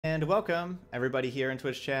And welcome everybody here in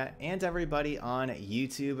Twitch chat and everybody on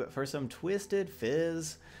YouTube for some Twisted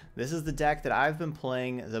Fizz. This is the deck that I've been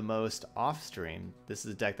playing the most off stream. This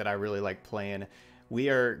is a deck that I really like playing. We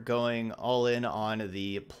are going all in on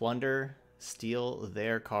the Plunder, Steal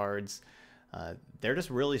Their cards. They're just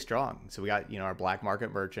really strong. So we got, our Black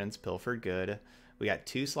Market Merchants, Pilfered Good. We got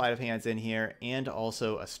 2 Sleight of Hands in here and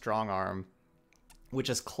also a Strong Arm, which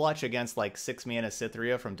is clutch against like 6 mana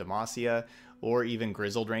Cytheria from Demacia or even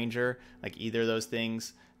Grizzled Ranger. Like either of those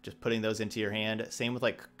things, just putting those into your hand. Same with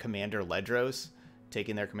like Commander Ledros,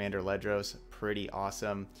 taking their Commander Ledros, pretty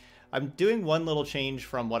awesome. I'm doing one little change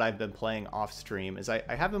from what I've been playing off stream is I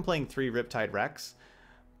have been playing 3 Riptide Rex,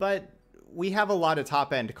 but we have a lot of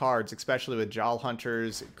top end cards, especially with Jal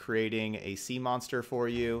Hunters creating a sea monster for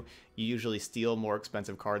you. You usually steal more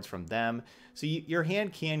expensive cards from them. So your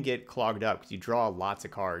hand can get clogged up because you draw lots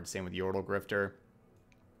of cards. Same with Yordle Grifter.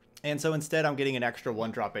 And so instead I'm getting an extra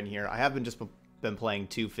 1-drop in here. I haven't just been playing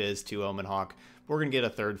 2 Fizz, 2 Omen Hawk. We're going to get a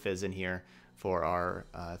 3rd Fizz in here for our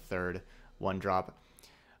 3rd 1-drop.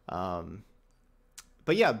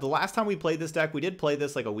 But yeah, the last time we played this deck, we did play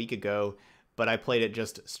this like a week ago, but I played it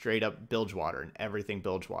just straight up Bilgewater and everything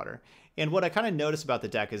Bilgewater. And what I kind of noticed about the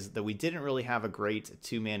deck is that we didn't really have a great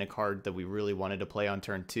 2-mana card that we really wanted to play on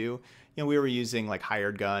turn 2. We were using like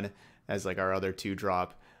Hired Gun as like our other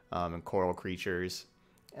 2-drop and Coral Creatures.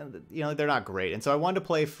 And, they're not great. And so I wanted to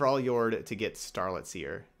play Freljord to get Starlit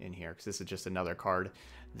Seer in here, because this is just another card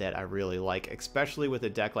that I really like, especially with a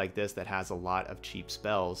deck like this that has a lot of cheap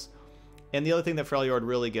spells. And the other thing that Freljord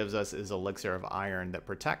really gives us is Elixir of Iron that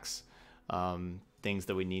protects things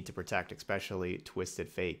that we need to protect, especially Twisted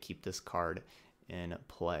Fate. Keep this card in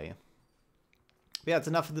play. But yeah, it's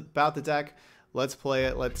enough about the deck. Let's play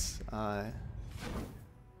it. Let's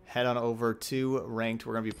head on over to Ranked.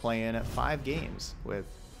 We're going to be playing 5 games with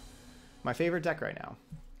my favorite deck right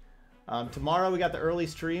now. Tomorrow we got the early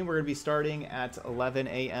stream. We're going to be starting at 11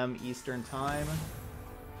 a.m. Eastern Time.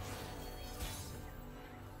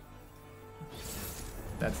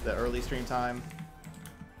 That's the early stream time.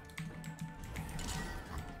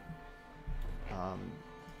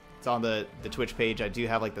 It's on the Twitch page. I do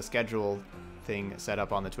have like the schedule thing set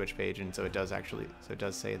up on the Twitch page, and so it does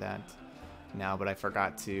say that now, but I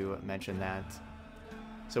forgot to mention that.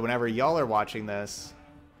 So whenever y'all are watching this,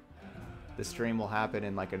 the stream will happen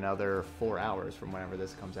in like another 4 hours from whenever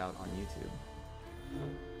this comes out on YouTube.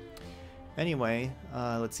 Anyway,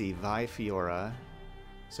 let's see, Vi Fiora,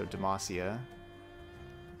 so Demacia,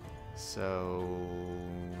 so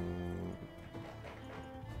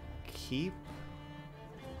keep.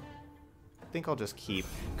 I think I'll just keep.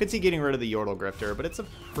 Could see getting rid of the Yordle Grifter, but it's a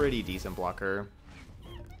pretty decent blocker.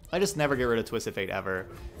 I just never get rid of Twisted Fate ever.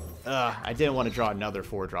 I didn't want to draw another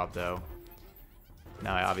 4-drop though.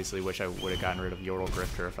 Now I obviously wish I would have gotten rid of Yordle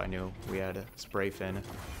Grifter if I knew we had Spray Fin.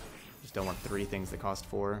 Just don't want 3 things that cost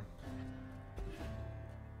 4.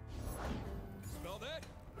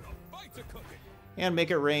 And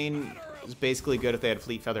Make It Rain is basically good if they had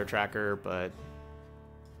Fleet Feather Tracker, but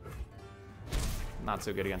not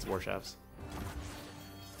so good against War Chefs.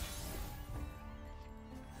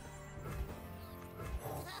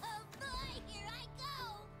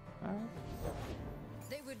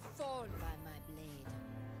 They would fall by my blade.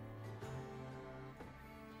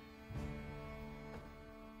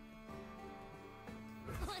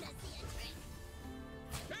 Wanna see a trick?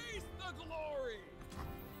 Taste the glory!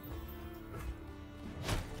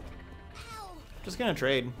 Ow. Just gonna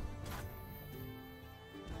trade.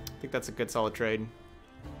 I think that's a good solid trade.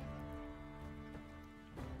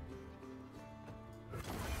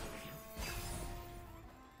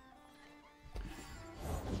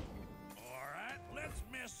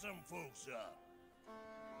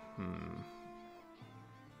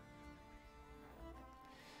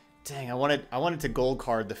 Dang, I wanted to gold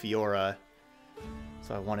card the Fiora,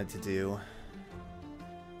 so I wanted to do.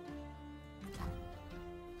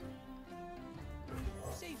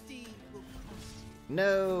 Safety.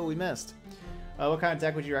 No, we missed. What kind of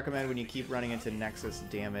deck would you recommend when you keep running into Nexus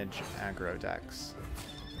damage aggro decks?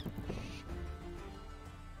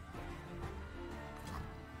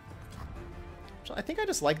 I think I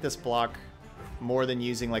just like this block more than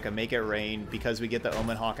using like a Make It Rain, because we get the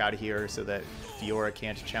Omen Hawk out of here so that Fiora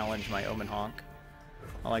can't challenge my Omen Hawk.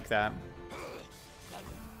 I like that.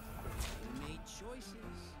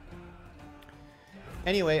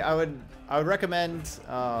 Anyway, I would recommend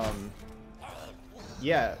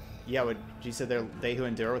yeah, what you said there, They Who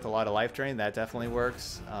Endure with a lot of life drain, that definitely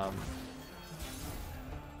works.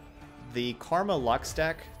 The Karma Lux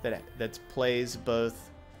deck that plays both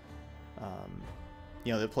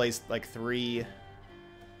that plays like 3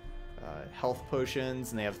 health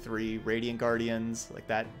potions, and they have 3 Radiant Guardians. Like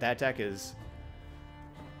that deck is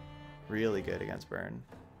really good against burn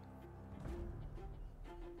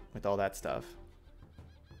with all that stuff.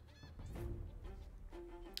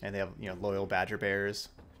 And they have, you know, loyal Badger Bears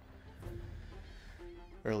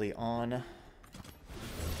early on.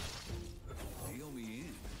 Deal me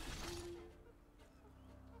in.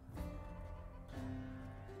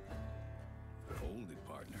 Hold it,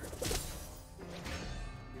 partner.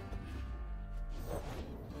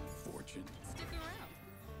 Fortune. Stick around.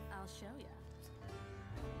 I'll show ya.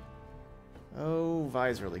 Oh,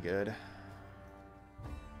 Vi's really good.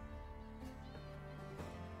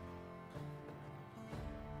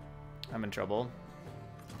 I'm in trouble.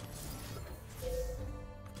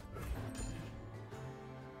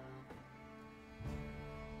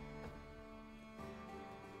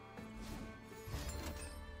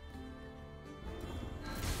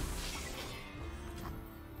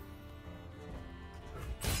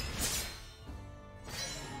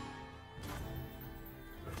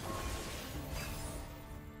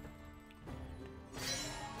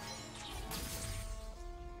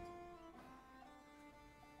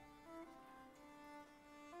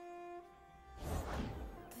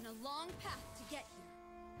 Been a long path to get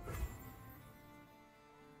here.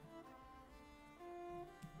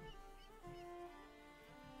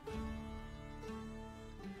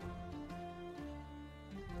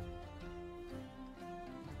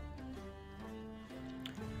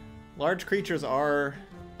 Large creatures are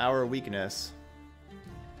our weakness.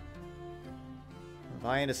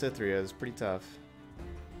 Vi into Cythria is pretty tough.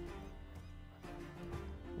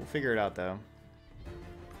 We'll figure it out though.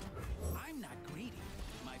 I'm not greedy.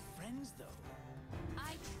 My friends, though.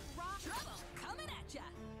 I try trouble coming at ya.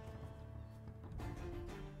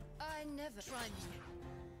 I never try me.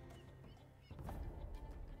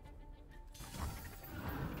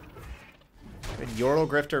 We had Yordle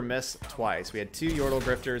Grifter miss twice. We had 2 Yordle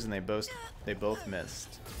Grifters and they both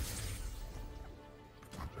missed.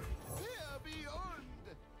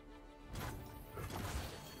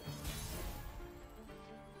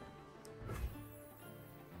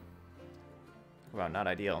 Wow, not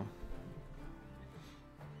ideal.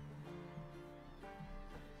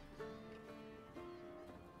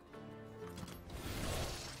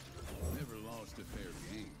 Never lost a fair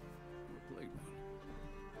game. Or played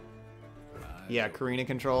one. Yeah, Karina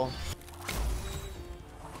control.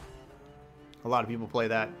 A lot of people play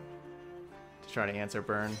that to try to answer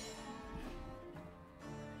burn.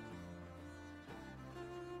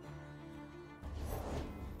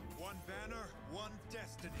 One banner, one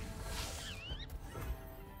destiny.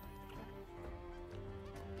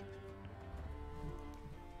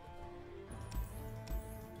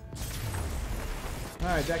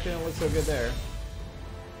 Alright, deck didn't look so good there.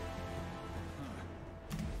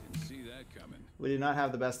 Didn't see that coming. We did not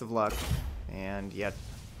have the best of luck. And yet,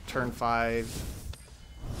 turn 5,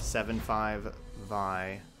 7/5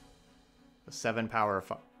 Vi. 7 power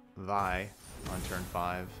Vi on turn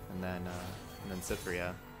 5, and then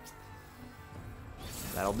Cythria.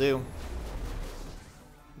 That'll do.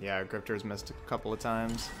 Yeah, our Grifters missed a couple of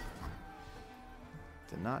times.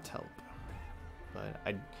 Did not help. But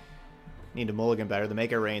I need to mulligan better. The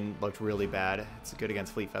Make It Rain looked really bad. It's good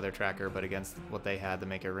against Fleet Feather Tracker, but against what they had, the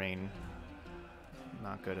Make It Rain,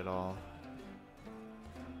 not good at all.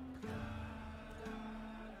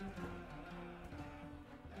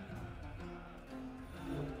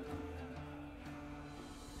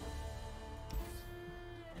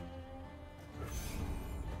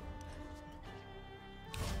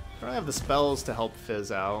 I don't have the spells to help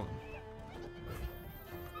Fizz out.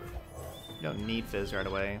 You don't need Fizz right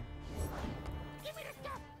away.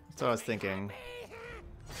 That's what I was thinking.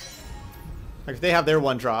 Like, if they have their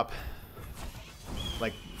 1-drop,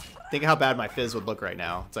 like, think how bad my Fizz would look right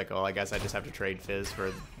now. It's like, oh, I guess I just have to trade Fizz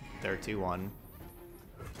for their 2-1.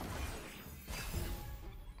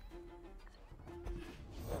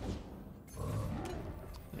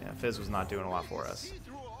 Yeah, Fizz was not doing a lot for us.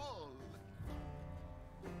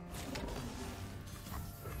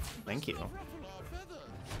 Thank you.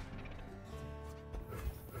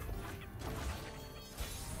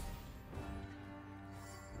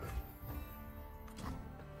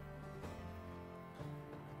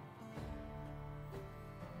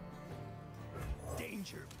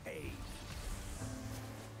 Danger paid.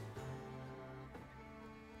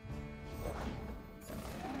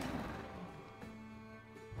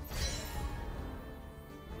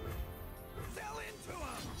 Fell into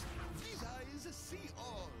him. These eyes see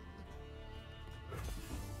all.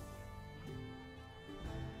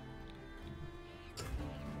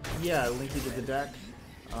 Yeah, Linky did the deck.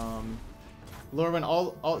 Lorwyn,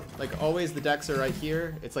 like always the decks are right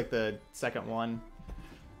here. It's like the second one.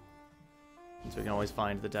 So we can always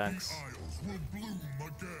find the decks. The Isles will bloom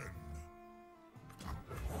again.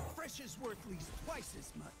 Fresh is worth at least twice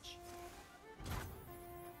as much.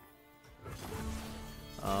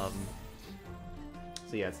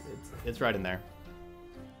 So yeah, it's right in there.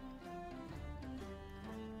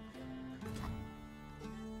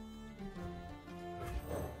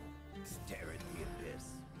 Stare at the abyss.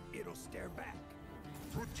 It'll stare back.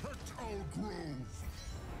 Protect our grove.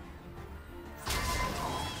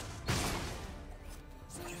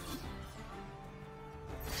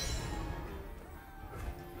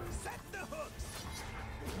 Set the hooks.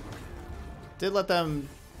 Did let them,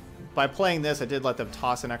 by playing this, I did let them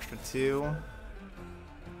toss an extra 2.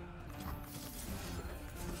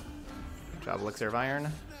 Good job, Elixir of Iron.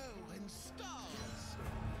 Snow and stars.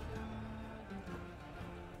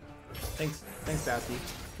 Thanks, Sassy.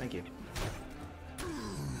 Thank you.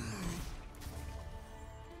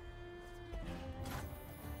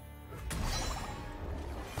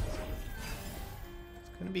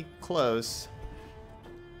 It's gonna be close.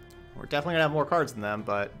 We're definitely gonna have more cards than them,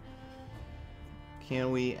 but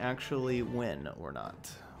can we actually win or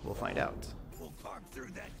not? We'll find out. We'll carve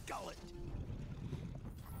through that gullet.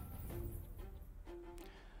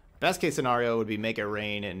 Best case scenario would be make it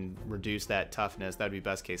rain and reduce that toughness. That'd be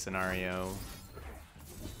best case scenario.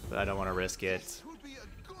 But I don't want to risk it. This will be a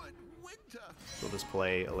good winter. We'll just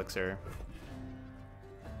play Elixir.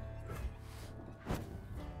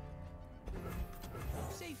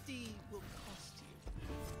 Safety will cost you.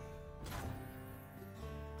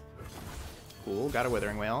 Cool, got a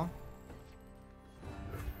Withering Whale.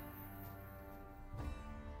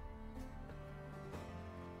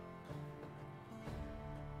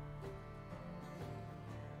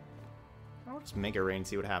 I'll just make it rain,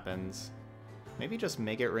 see what happens. Maybe just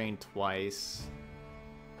make it rain twice.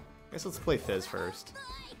 I guess let's play Fizz first.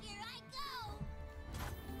 Here I go.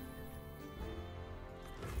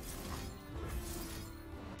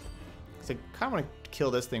 Because I kind of want to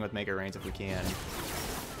kill this thing with Make It Rains if we can.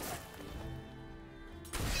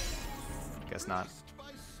 Guess not.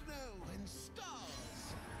 By snow and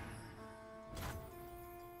stars.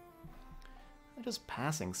 I'm just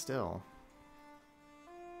passing still.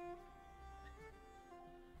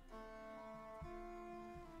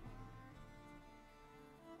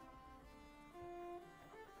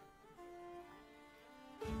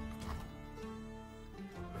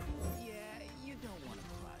 Yeah, you don't want to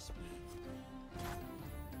cross me.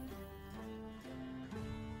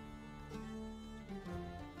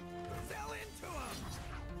 Fell into him.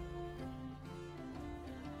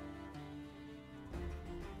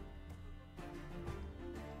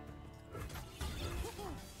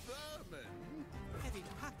 Vermin. Heavy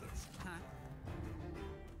pockets, huh?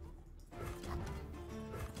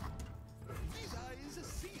 These eyes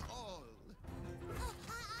see all. Oh,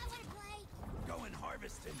 I want to play. Going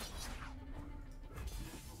harvesting.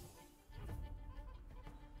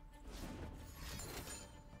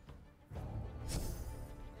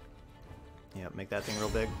 Yeah, make that thing real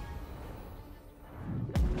big.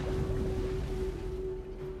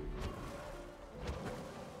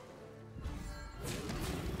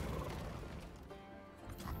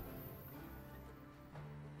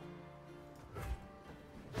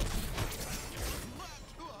 Back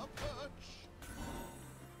to our perch.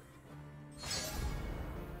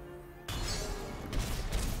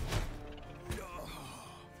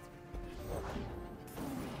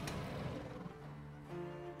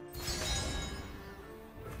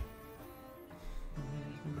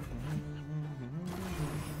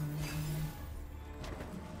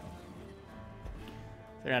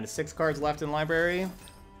 They're down to 6 cards left in library.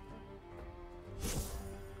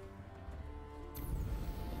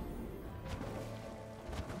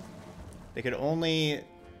 They could only...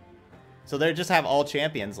 So they just have all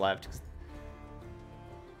champions left.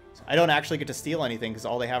 I don't actually get to steal anything because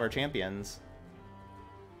all they have are champions.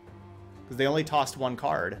 Because they only tossed 1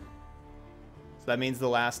 card. So that means the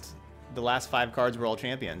last 5 cards were all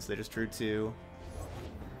champions. They just drew 2.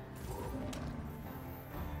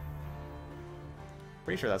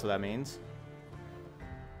 Pretty sure that's what that means.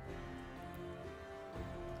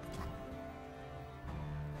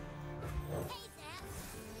 Hey, Zap.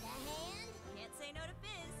 Need a hand? Can't say no to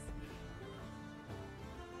Fizz.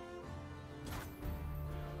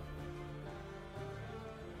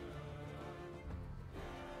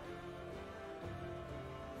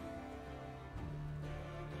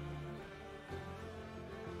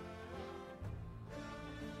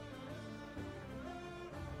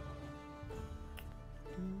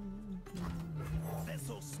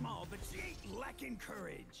 Vessel's small, but she ain't lacking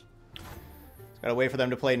courage. Gotta wait for them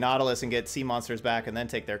to play Nautilus and get sea monsters back and then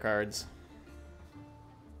take their cards.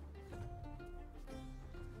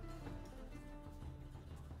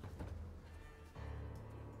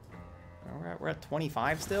 We're at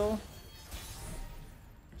 25 still.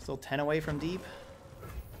 Still 10 away from deep.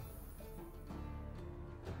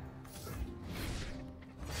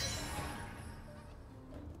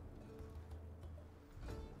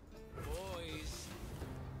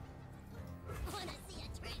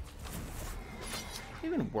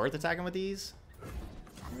 Even worth attacking with these?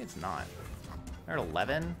 Maybe it's not. They're at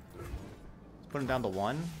 11. Let's put them down to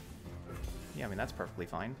 1. Yeah, I mean, that's perfectly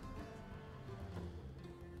fine.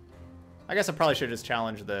 I guess I probably should just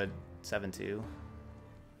challenge the 7-2.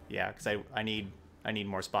 Yeah, because I need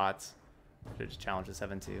more spots. Should just challenge the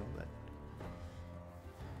 7-2, but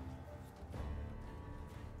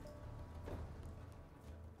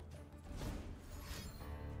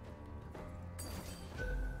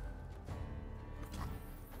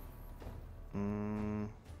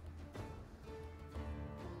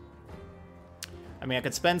I mean, I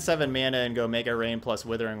could spend 7 mana and go Mega Rain plus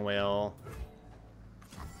Withering Wail.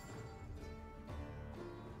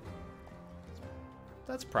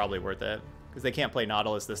 That's probably worth it, because they can't play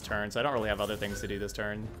Nautilus this turn, so I don't really have other things to do this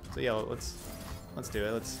turn. So yeah, let's do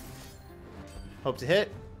it. Let's hope to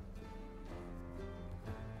hit.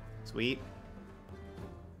 Sweet.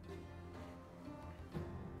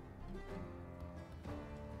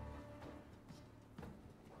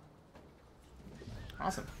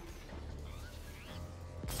 Awesome.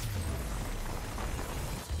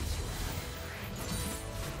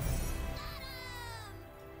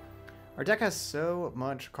 Our deck has so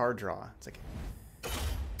much card draw. It's like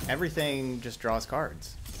everything just draws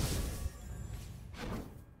cards.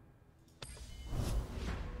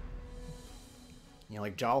 You know,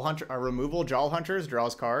 like Jawl Hunter, our removal Jawl Hunters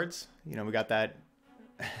draws cards. You know, we got that.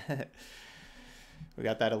 We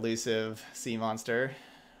got that elusive sea monster.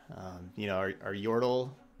 You know, our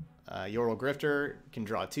Yordle Grifter can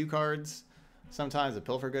draw 2 cards. Sometimes the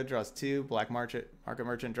Pilfer Good draws 2. Black Market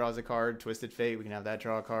Merchant draws a card. Twisted Fate, we can have that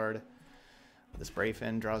draw a card. The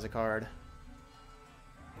Sprayfin draws a card.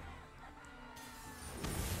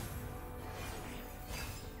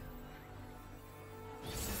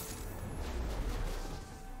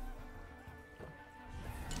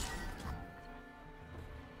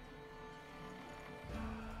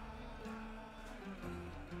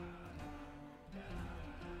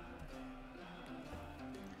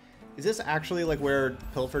 Is this actually like where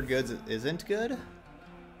Pilfered Goods isn't good?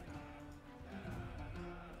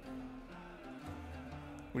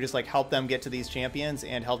 We just like help them get to these champions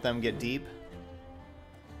and help them get deep.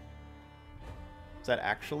 Is that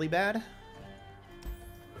actually bad?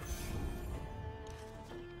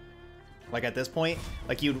 Like at this point,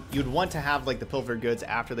 like you'd want to have like the Pilfered Goods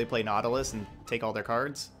after they play Nautilus and take all their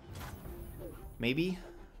cards. Maybe.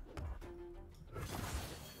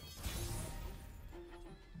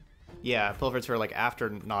 Yeah, Pilfereds for like after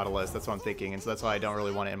Nautilus, that's what I'm thinking, and so that's why I don't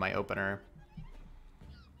really want it in my opener.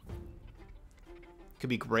 Could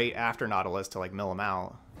be great after Nautilus to like mill them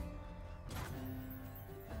out.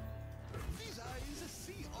 These eyes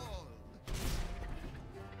see all.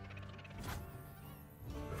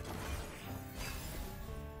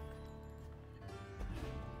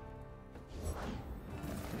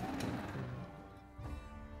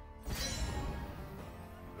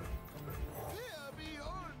 Fear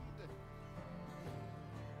beyond.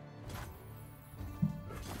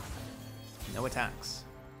 No attacks.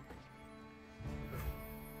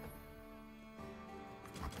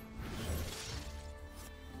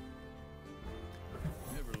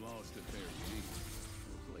 Never lost a fair game.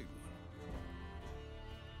 Or played one.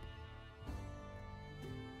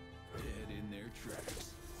 Dead in their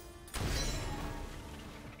tracks.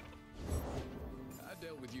 I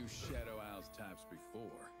dealt with you Shadow Owls types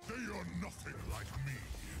before. They are nothing like me.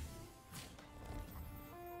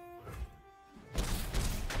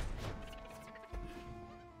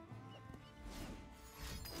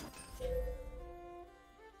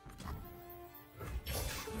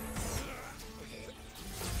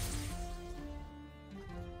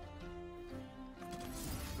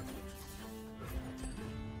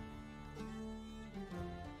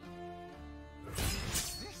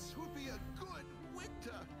 This would be a good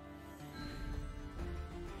winter.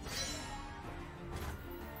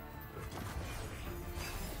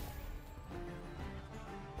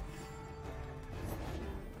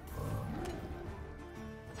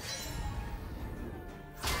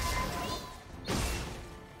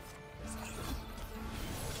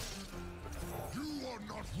 You are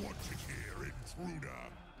not wanted here, intruder.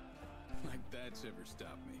 Like that's ever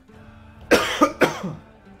stopped me.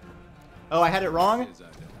 Oh, I had it wrong? Fizz, I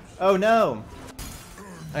don't. Oh no!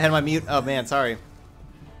 I had my mute. Oh man, sorry.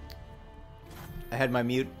 I had my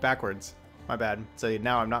mute backwards. My bad. So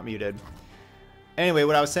now I'm not muted. Anyway,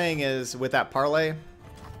 what I was saying is with that parlay,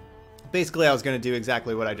 basically I was going to do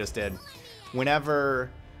exactly what I just did. Whenever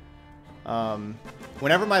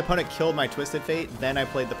my opponent killed my Twisted Fate, then I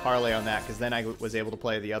played the parlay on that because then I was able to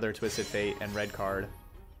play the other Twisted Fate and red card.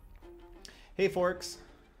 Hey, Forks.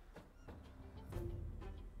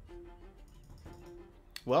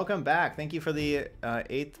 Welcome back. Thank you for the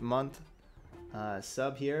 8th month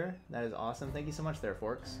sub here. That is awesome. Thank you so much there,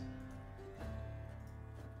 Forks.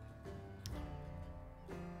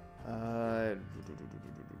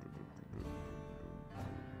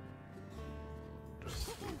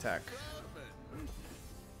 Attack.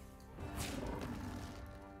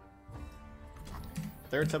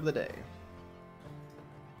 Third sub of the day.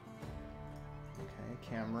 Okay,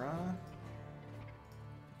 camera.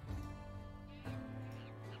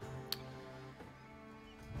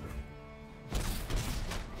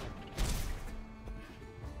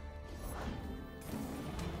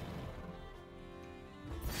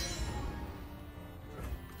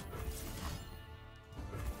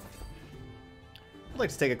 I'd like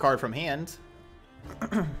to take a card from hand.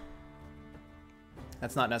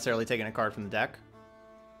 That's not necessarily taking a card from the deck.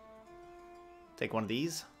 Take one of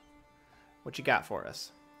these. What you got for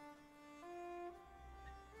us?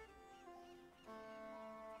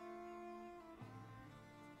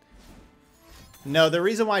 No, the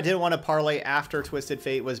reason why I didn't want to parlay after Twisted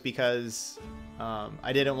Fate was because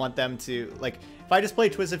I didn't want them to, like, if I just play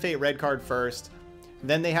Twisted Fate red card first,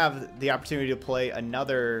 then they have the opportunity to play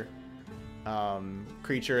another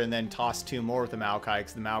creature and then toss 2 more with the Maokai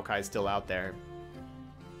because the Maokai is still out there.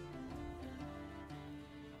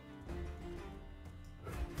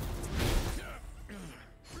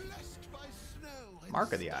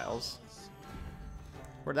 Mark of the Isles.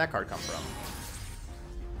 Where'd that card come from?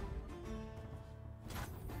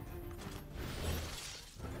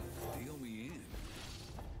 Deal me in.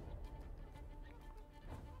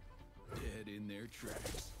 Dead in their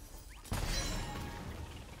tracks.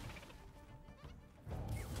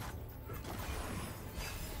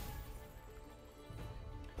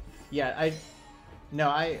 Yeah,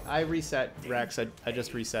 I reset Rex. I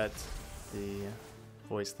just reset the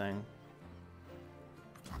voice thing.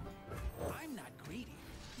 I'm not greedy.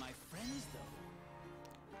 My friends,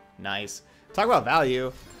 though. Nice. Talk about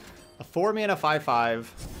value. A 4-mana 5/5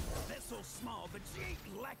 Vessel small, but she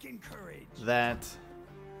ain't lacking courage. that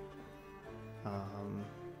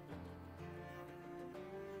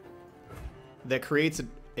that creates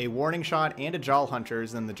a warning shot and a Jaw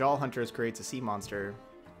Hunters, and the Jaw Hunters creates a sea monster.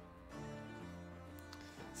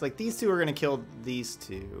 It's like these two are gonna kill these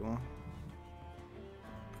two.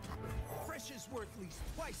 Fresh is worth at least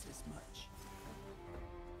twice as much.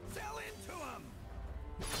 Sell into 'em.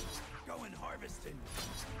 Going harvesting.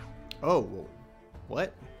 Oh,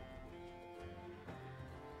 what?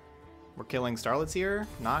 We're killing Starlets here,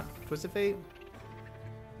 not Twisted Fate?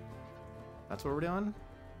 That's what we're doing?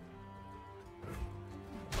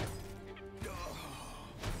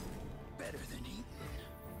 Better than eating.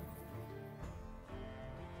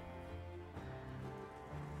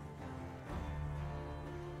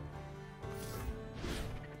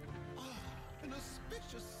 An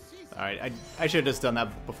auspicious season. Alright, I should have just done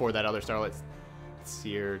that before that other Starlet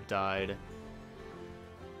Seer died.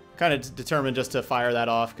 Kind of determined just to fire that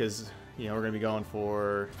off because, you know, we're going to be going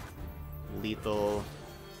for lethal.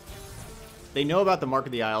 They know about the Mark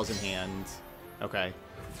of the Isles in hand. Okay.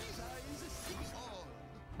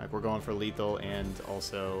 Like, we're going for lethal and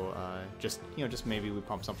also just, you know, just maybe we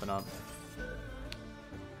pump something up.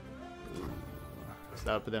 So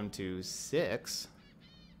that would put them to 6.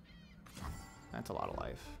 That's a lot of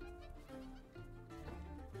life.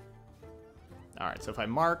 Alright, so if I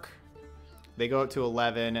mark, they go up to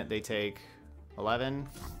 11, they take 11.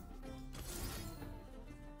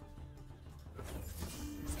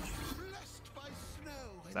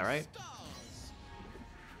 Is that right?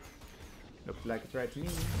 Looks like it's right to me.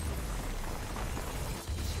 It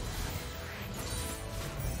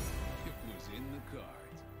was in the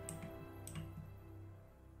cards.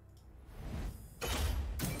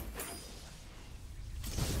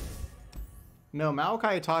 No,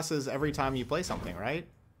 Maokai tosses every time you play something, right?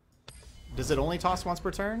 Does it only toss once per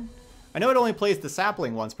turn? I know it only plays the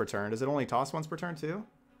sapling once per turn. Does it only toss once per turn too?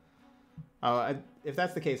 Oh, if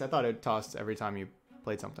that's the case, I thought it tossed every time you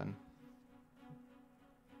played something.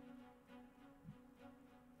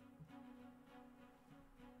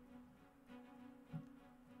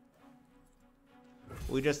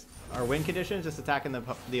 We just, our win condition is just attacking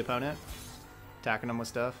the opponent, attacking them with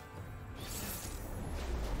stuff.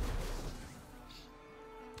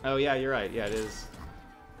 Oh yeah, you're right. Yeah, it is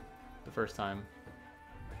the first time.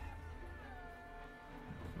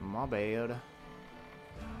 My bad.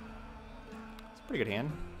 It's a pretty good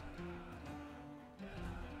hand.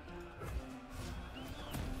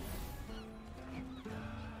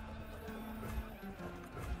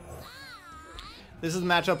 This is a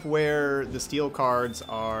matchup where the steel cards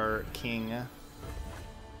are king.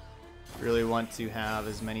 Really want to have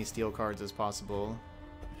as many steel cards as possible.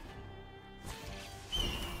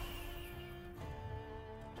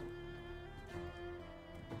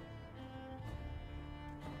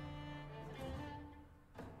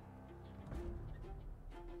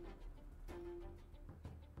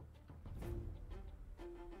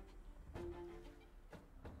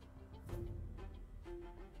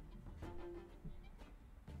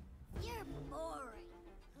 You're boring.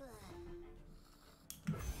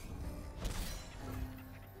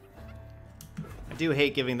 I do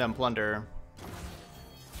hate giving them plunder.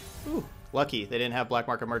 Ooh, lucky they didn't have Black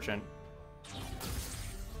Market Merchant.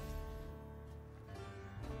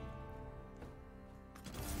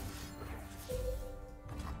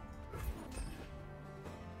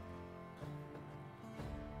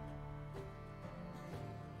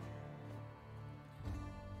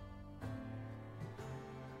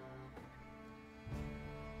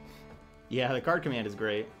 Yeah, the card command is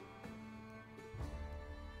great.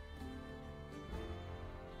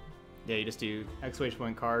 Yeah, you just do exclamation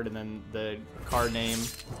point card and then the card name.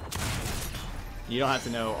 You don't have to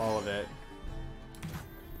know all of it.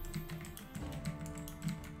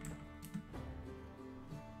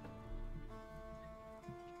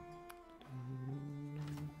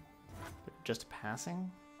 Just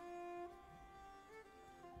passing?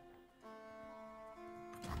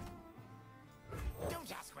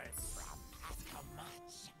 Don't ask where it's from. Ask how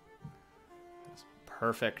much.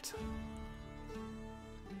 Perfect.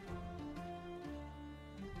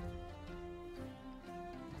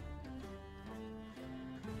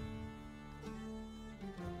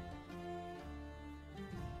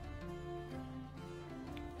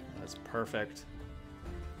 That's perfect.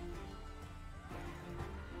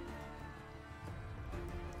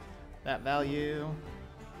 That value.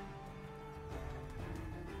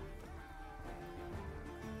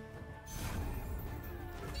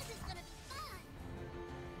 This is gonna be fun.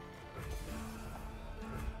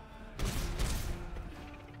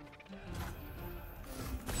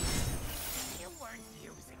 You weren't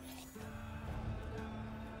using it.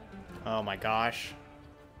 Oh my gosh.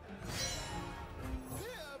 Yeah,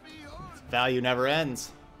 be on. Value never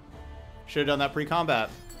ends. Should have done that pre-combat.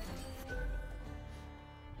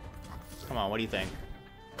 Come on, what do you think?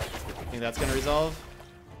 Think that's gonna resolve?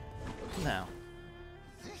 No.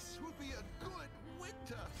 This will be a good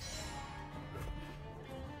winter.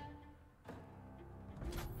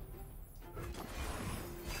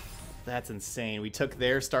 That's insane. We took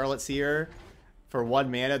their Starlit Seer for 1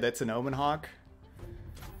 mana. That's an Omen Hawk.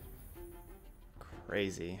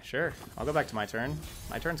 Crazy. Sure. I'll go back to my turn.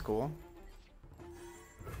 My turn's cool.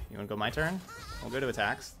 You want to go my turn? We'll go to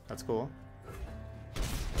attacks. That's cool.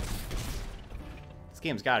 This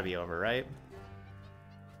game's got to be over, right?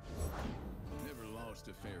 Never lost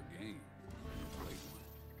a fair game. Played one.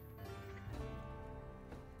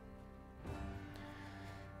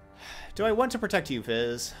 Do I want to protect you,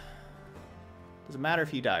 Fizz? Does it matter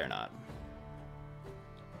if you die or not?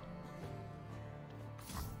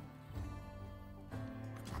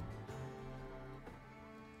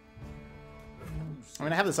 I'm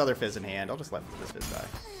gonna have this other Fizz in hand. I'll just let this Fizz die.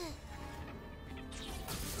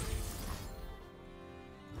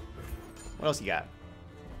 What else you got?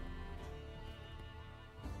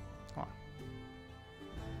 Come on.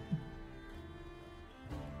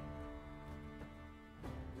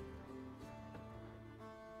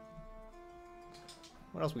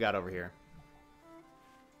 What else we got over here?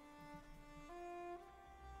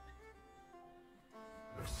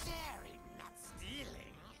 Sharing, not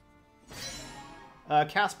stealing.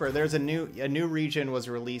 Casper, there's a new region was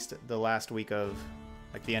released the last week of,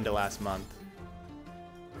 like the end of last month.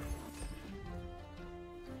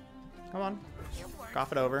 Come on, You weren't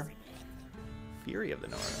cough it over. using it. Fury of the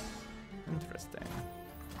North. Interesting.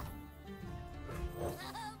 Oh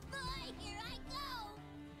boy, here I go.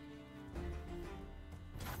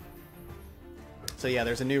 So yeah,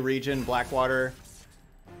 there's a new region, Blackwater.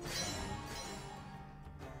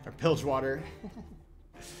 Or Bilgewater.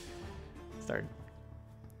 Start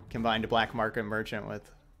combined Black Market Merchant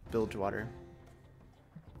with Bilgewater.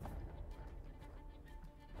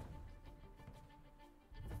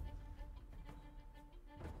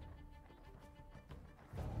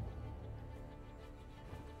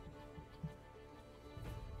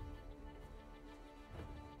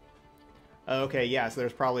 Okay, yeah, so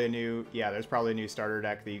there's probably a new starter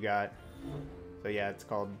deck that you got. So yeah, it's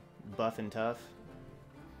called Buff and Tough.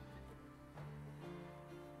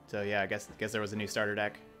 So yeah, I guess there was a new starter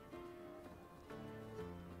deck.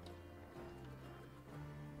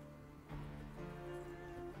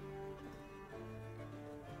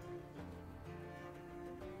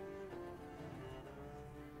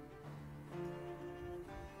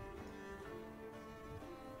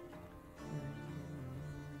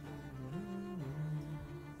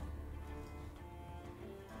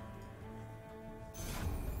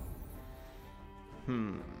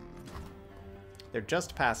 They're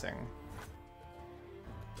just passing.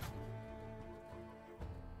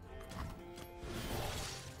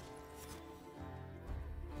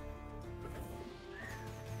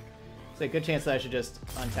 It's a good chance that I should just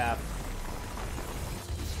untap.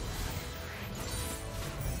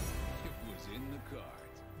 It was in the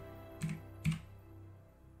cards.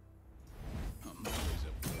 I'm always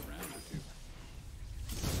up for a round or two.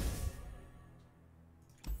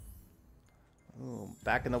 Ooh,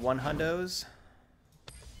 back in the 100s.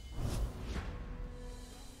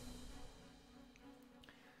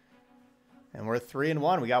 And we're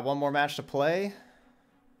 3-1. We got one more match to play.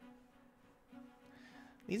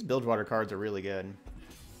 These Bilgewater cards are really good.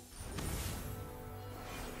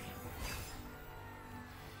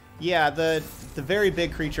 Yeah, the very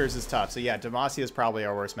big creatures is tough. So yeah, Demacia is probably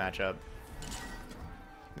our worst matchup.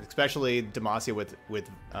 Especially Demacia with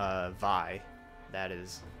Vi. That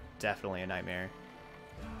is definitely a nightmare.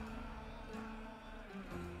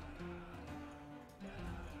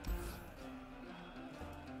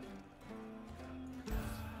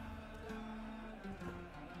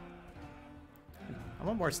 I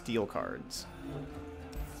want more steel cards.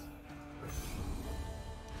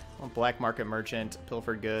 I want Black Market Merchant,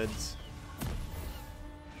 Pilfered Goods.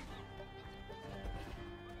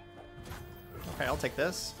 Okay, I'll take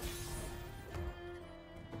this.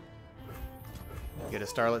 Get a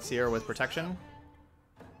Starlit Seer with protection.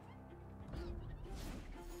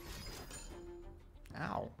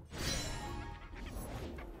 Ow.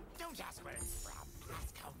 Don't ask where it's from.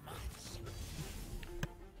 Ask how much.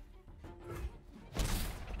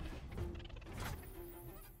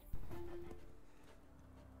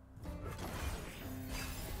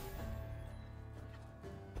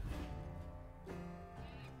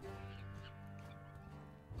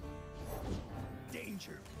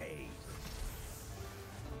 Danger pays.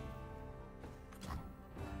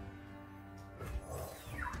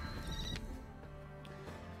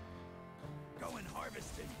 Going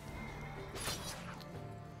harvesting.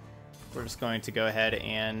 We're just going to go ahead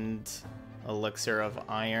and Elixir of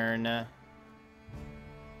Iron.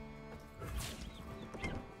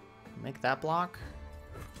 Make that block?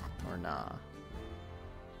 Or nah?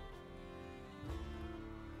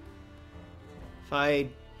 If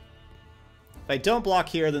I don't block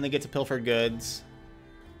here, then they get to Pilfered Goods.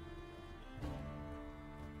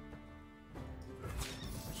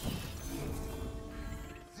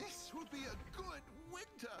 This will be a good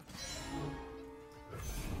winter.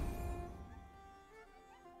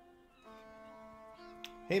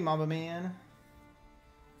 Hey, Mama Man.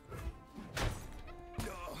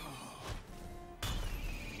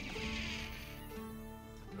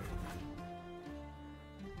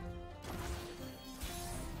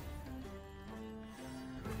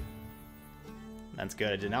 That's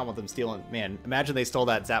good. I did not want them stealing. Man, imagine they stole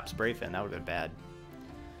that Zap Spray Fin. That would have been bad.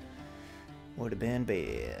 Would have been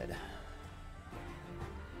bad.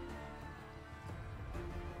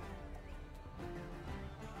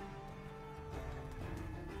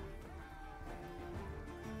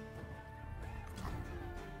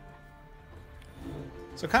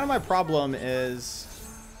 So kind of my problem is,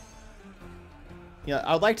 you know,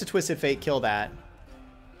 I would like to Twisted Fate kill that.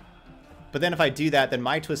 But then if I do that, then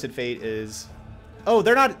my Twisted Fate is... Oh,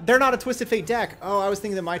 they're not a Twisted Fate deck. Oh, I was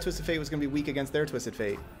thinking that my Twisted Fate was going to be weak against their Twisted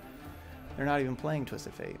Fate. They're not even playing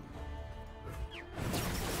Twisted Fate.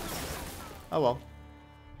 Oh well.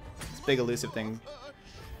 This big elusive thing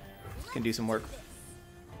can do some work.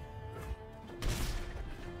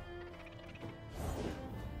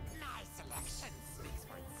 My selection speaks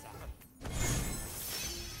for itself.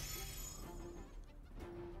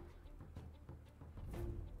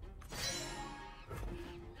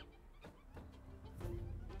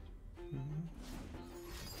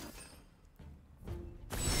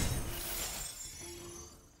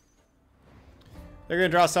 They're going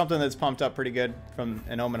to draw something that's pumped up pretty good from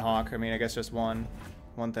an Omen Hawk. I mean, I guess just one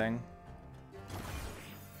thing.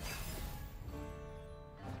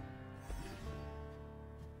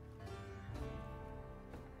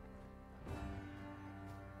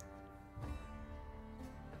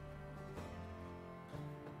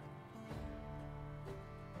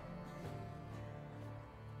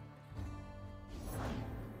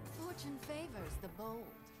 the bold.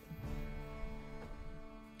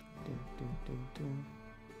 Dun, dun, dun, dun.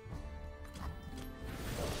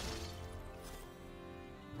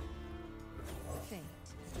 Fate.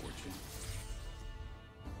 Fortune.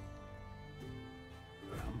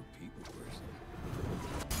 I'm a people person.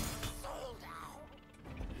 Sold out.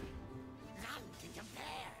 None can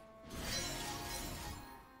compare.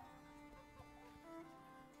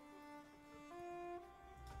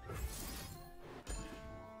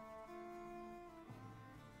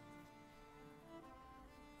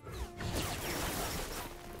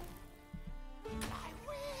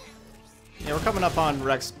 Yeah, we're coming up on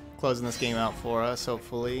Rex closing this game out for us,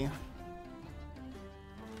 hopefully.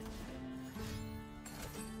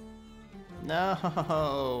 No!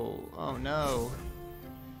 Oh no.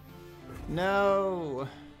 No!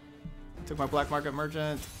 Took my black market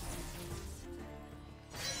merchant.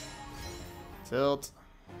 Tilt.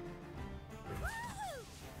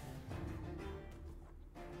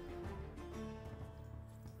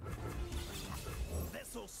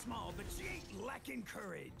 Vessel's small, but she ain't lacking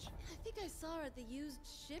courage. I think I saw her at the used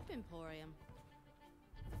ship emporium.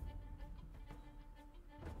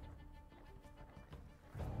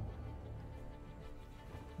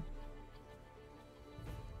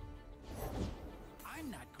 I'm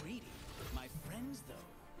not greedy. My friends, though.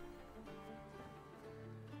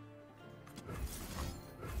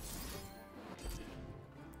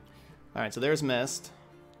 Alright, so there's Mist.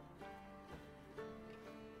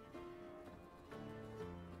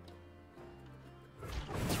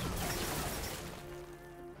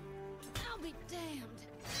 I'll be damned.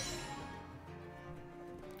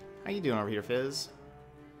 How you doing over here, Fizz?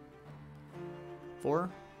 4?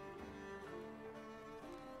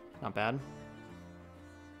 Not bad.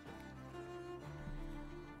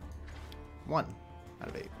 1 out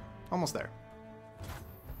of 8. Almost there.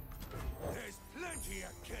 There's plenty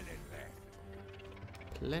of killing left.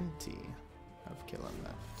 Plenty of killing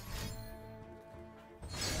left.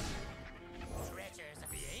 Treasures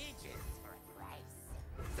of the ages for a price.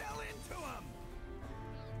 Fell into him.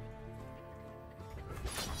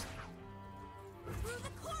 Through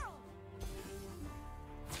the coral.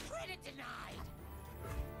 Credit denied.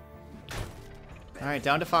 Alright,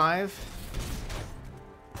 down to 5.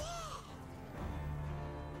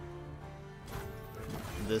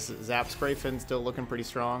 This Zap Spray Fin still looking pretty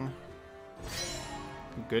strong.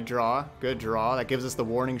 Good draw. Good draw. That gives us the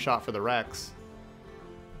warning shot for the Rex.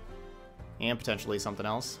 And potentially something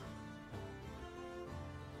else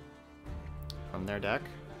from their deck.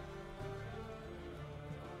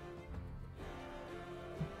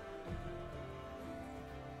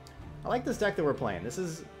 I like this deck that we're playing. This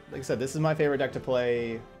is, like I said, this is my favorite deck to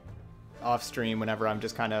play off stream whenever I'm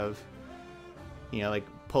just kind of, you know, like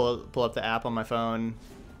pull up the app on my phone,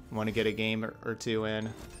 want to get a game or two in.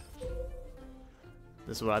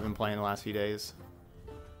 This is what I've been playing the last few days.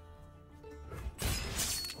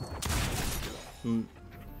 And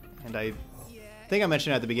I think I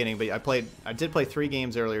mentioned it at the beginning, but I did play 3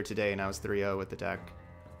 games earlier today, and I was 3-0 with the deck.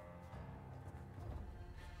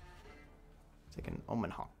 Taking Omen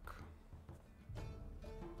Hawk.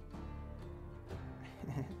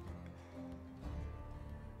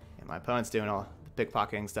 And my opponent's doing all the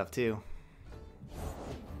pickpocketing stuff too.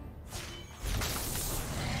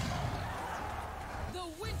 The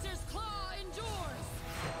winter's claw endures.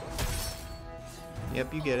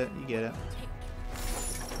 Yep, you get it. You get it.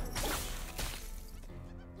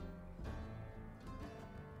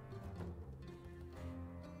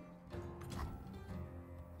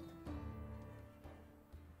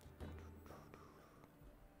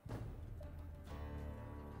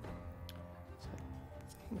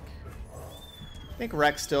 I think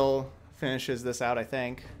Rex still finishes this out, I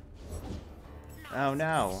think. Oh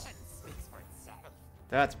no.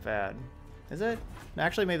 That's bad. Is it?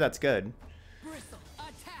 Actually, maybe that's good. Bristle,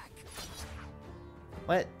 attack.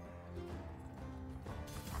 What?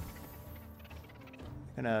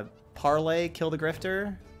 Gonna parlay, kill the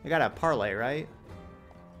grifter? You gotta parlay, right?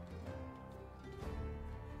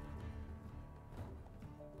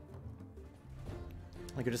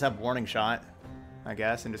 I could just have warning shot, I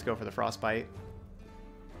guess, and just go for the frostbite.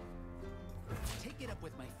 Take it up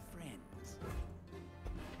with my friends.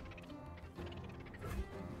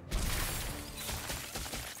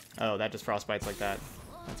 Oh, that just frostbites like that.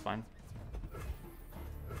 That's fine.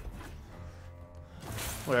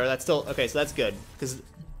 Whatever, that's still... Okay, so that's good. Because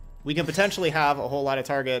we can potentially have a whole lot of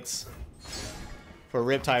targets for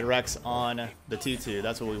Riptide Rex on the 2-2.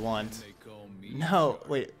 That's what we want. They call me No,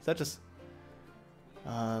 wait, is that just...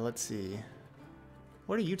 let's see.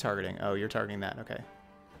 What are you targeting? Oh, you're targeting that. Okay.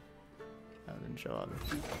 That didn't show up.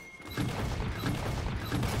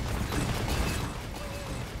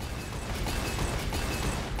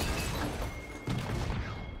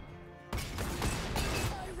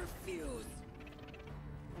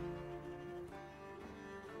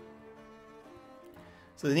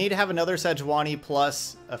 So they need to have another Sejuani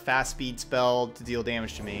plus a fast speed spell to deal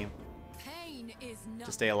damage to me Pain is not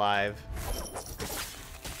to stay alive.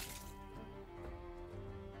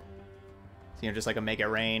 So, you know, just like a make it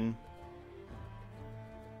rain.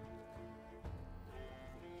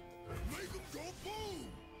 Make 'em go boom!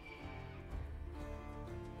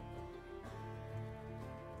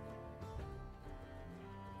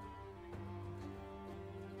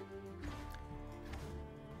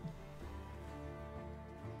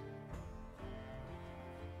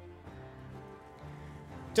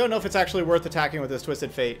 Don't know if it's actually worth attacking with this Twisted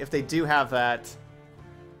Fate. If they do have that,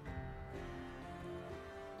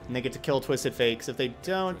 and they get to kill Twisted Fate, because if they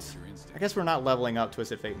don't, I guess we're not leveling up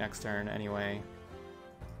Twisted Fate next turn anyway.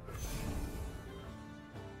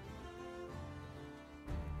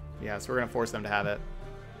 Yeah, so we're going to force them to have it.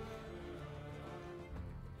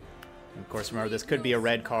 And of course, remember, this could be a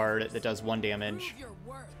red card that does 1 damage. prove your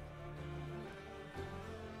worth.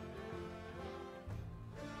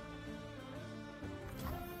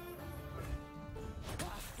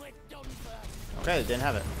 Okay, they didn't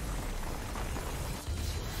have it.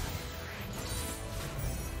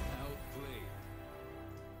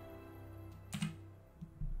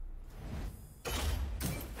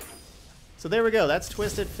 So there we go. That's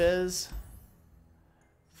Twisted Fizz.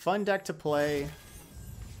 Fun deck to play.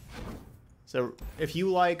 So if you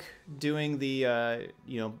like doing the,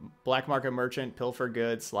 you know, black market merchant, pilfer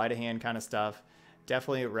goods, sleight of hand kind of stuff,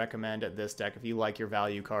 definitely recommend this deck if you like your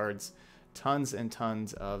value cards. Tons and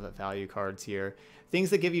tons of value cards here.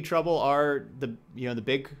 Things that give you trouble are the, you know, the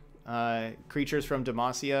big creatures from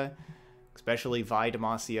Demacia, especially Vi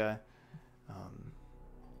Demacia.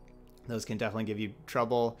 Those can definitely give you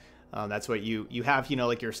trouble. That's what you have, you know,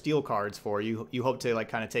 like your steel cards for. You hope to like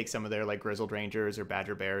kind of take some of their like Grizzled Rangers or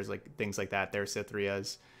Badger Bears, like things like that. Their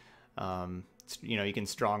Cythrias. You know, you can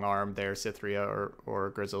strong arm their Cythria or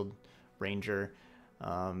Grizzled Ranger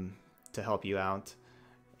to help you out.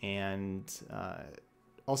 And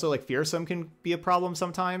also like Fearsome can be a problem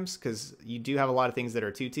sometimes because you do have a lot of things that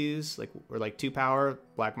are 2/2s, like or like 2 power,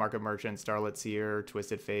 Black Market Merchant, Starlit Seer,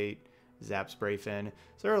 Twisted Fate, Zap Sprayfin.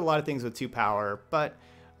 So there are a lot of things with 2 power, but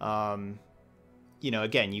you know,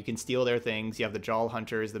 again, you can steal their things. You have the Jawl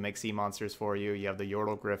Hunters that make sea monsters for you. You have the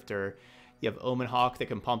Yordle Grifter. You have Omen Hawk that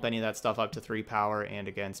can pump any of that stuff up to 3 power, and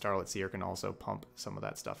again, Starlit Seer can also pump some of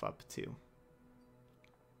that stuff up too.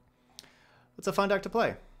 It's a fun deck to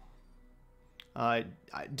play.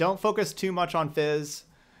 Don't focus too much on Fizz,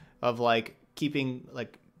 of like keeping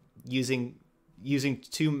like using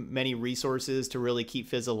too many resources to really keep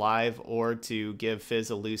Fizz alive or to give Fizz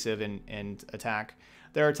elusive and attack.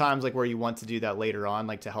 There are times like where you want to do that later on,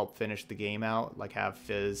 like to help finish the game out, like have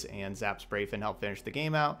Fizz and Zap Sprayfin help finish the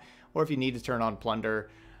game out, or if you need to turn on Plunder,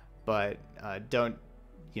 but don't,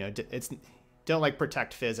 you know, don't like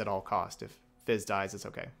protect Fizz at all cost. If Fizz dies, it's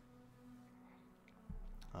okay.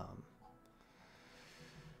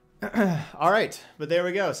 All right, but there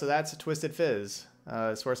we go. So that's Twisted Fizz.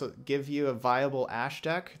 It's supposed to give you a viable Ash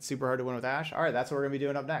deck. It's super hard to win with Ash. All right, that's what we're going to be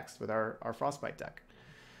doing up next with our Frostbite deck.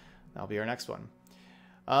 That'll be our next one.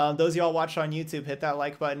 Those of y'all watched on YouTube, hit that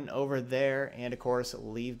like button over there. And, of course,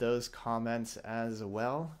 leave those comments as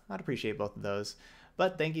well. I'd appreciate both of those.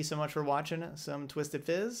 But thank you so much for watching some Twisted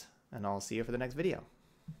Fizz, and I'll see you for the next video.